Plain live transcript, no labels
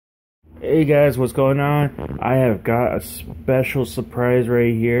Hey guys, what's going on? I have got a special surprise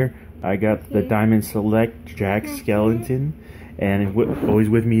right here. I got the Diamond Select Jack Skellington, and always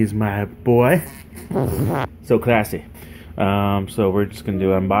with me is my boy. So classy. So we're just gonna do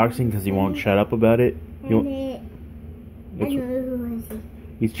unboxing because he won't shut up about it.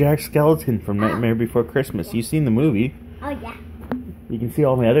 He's Jack Skellington from Nightmare Before Christmas. You've seen the movie. Oh yeah. You can see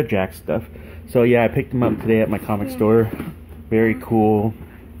all my other Jack stuff. So yeah, I picked him up today at my comic store. Very cool.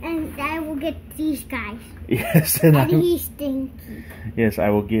 And I will get these guys. Yes, and he's stinky. Yes, I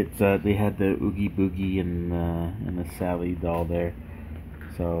will get. They had the Oogie Boogie and the Sally doll there.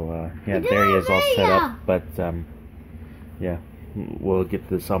 So yeah, there he is all set up. But yeah, we'll get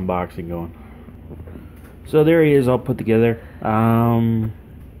this unboxing going. So there he is, all put together. I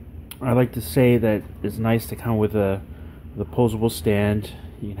like to say that it's nice to come with a posable stand.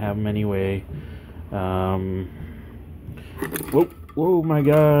 You can have them anyway. Whoa, my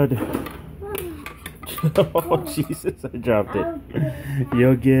God. Oh, Jesus, I dropped it.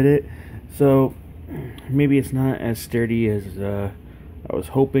 You'll get it. So, maybe it's not as sturdy as I was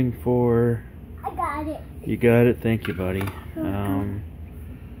hoping for. I got it. You got it? Thank you, buddy. Yeah.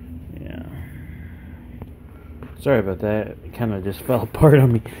 Sorry about that. It kind of just fell apart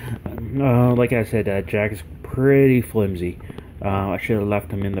on me. Like I said, Jack is pretty flimsy. I should have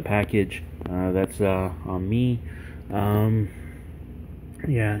left him in the package. That's on me.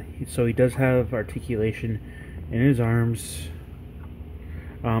 Yeah, so he does have articulation in his arms.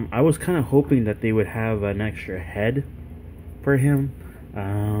 I was kind of hoping that they would have an extra head for him,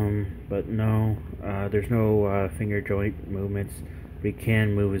 but no, there's no finger joint movements. But he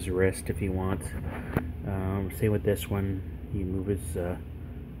can move his wrist if he wants. Same with this one, he move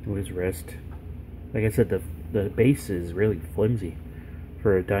his wrist. Like I said, the base is really flimsy.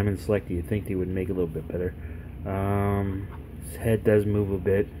 For a Diamond Select, you'd think they would make it a little bit better. His head does move a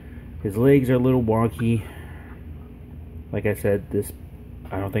bit. His legs are a little wonky. Like I said,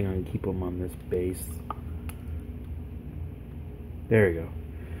 I don't think I can keep him on this base. There we go.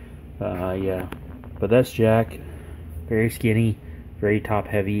 Yeah, but that's Jack. Very skinny, very top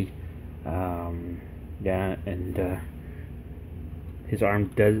heavy. Yeah, and his arm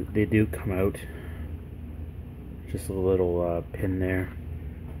they do come out. Just a little pin there.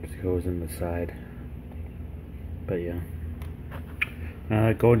 Just goes in the side. But yeah.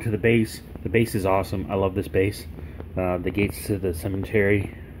 Going to the base. The base is awesome. I love this base. The gates to the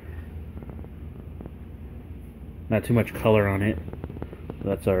cemetery. Not too much color on it.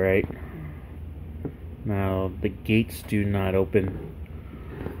 That's alright. Now, the gates do not open.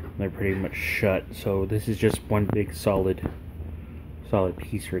 They're pretty much shut. So this is just one big solid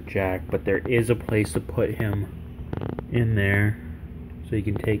piece for Jack. But there is a place to put him in there. So you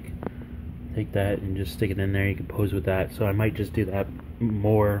can take that and just stick it in there. You can pose with that. So I might just do that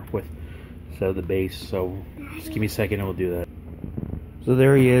more with the base. So just give me a second and we'll do that. So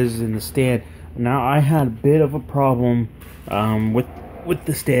there he is in the stand. Now I had a bit of a problem with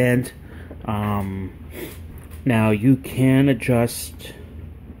the stand. Now you can adjust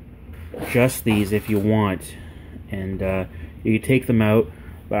these if you want, and you can take them out.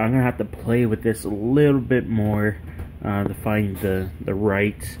 But I'm gonna have to play with this a little bit more to find the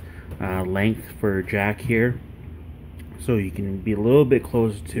right length for Jack here, so you can be a little bit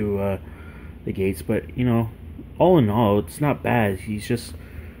closer to the gates. But you know, all in all, it's not bad. He's just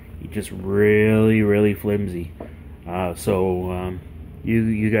really flimsy. So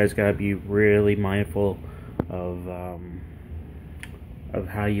you guys gotta be really mindful of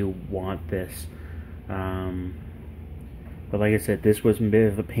how you want this. But like I said, this was a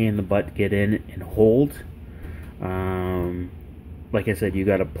bit of a pain in the butt to get in and hold. Like I said, you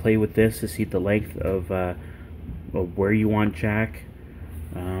got to play with this to see the length of where you want Jack.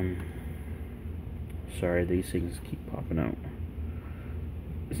 Sorry, these things keep popping out.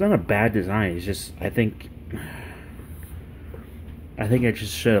 It's not a bad design. It's just I think I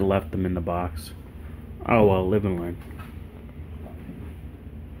just should have left them in the box. Oh well, live and learn.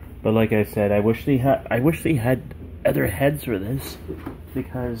 But like I said, I wish they had other heads for this,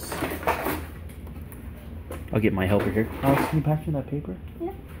 because I'll get my helper here. Alex, can you pass me that paper?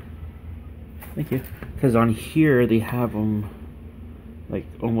 Yeah. Thank you. Because on here they have him like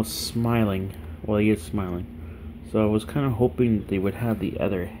almost smiling. Well, he is smiling. So I was kind of hoping they would have the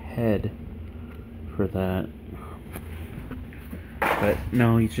other head for that. But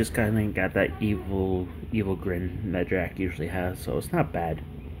no, he's just kind of got that evil grin that Jack usually has. So it's not bad.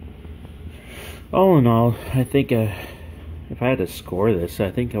 All in all, I think if I had to score this, I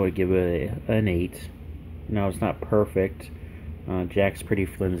think I would give it an 8. No, it's not perfect. Jack's pretty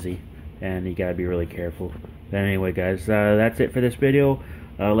flimsy, and you gotta be really careful. But anyway, guys, that's it for this video.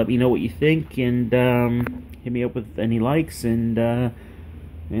 Let me know what you think, and hit me up with any likes, and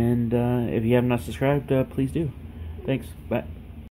if you have not subscribed, please do. Thanks. Bye.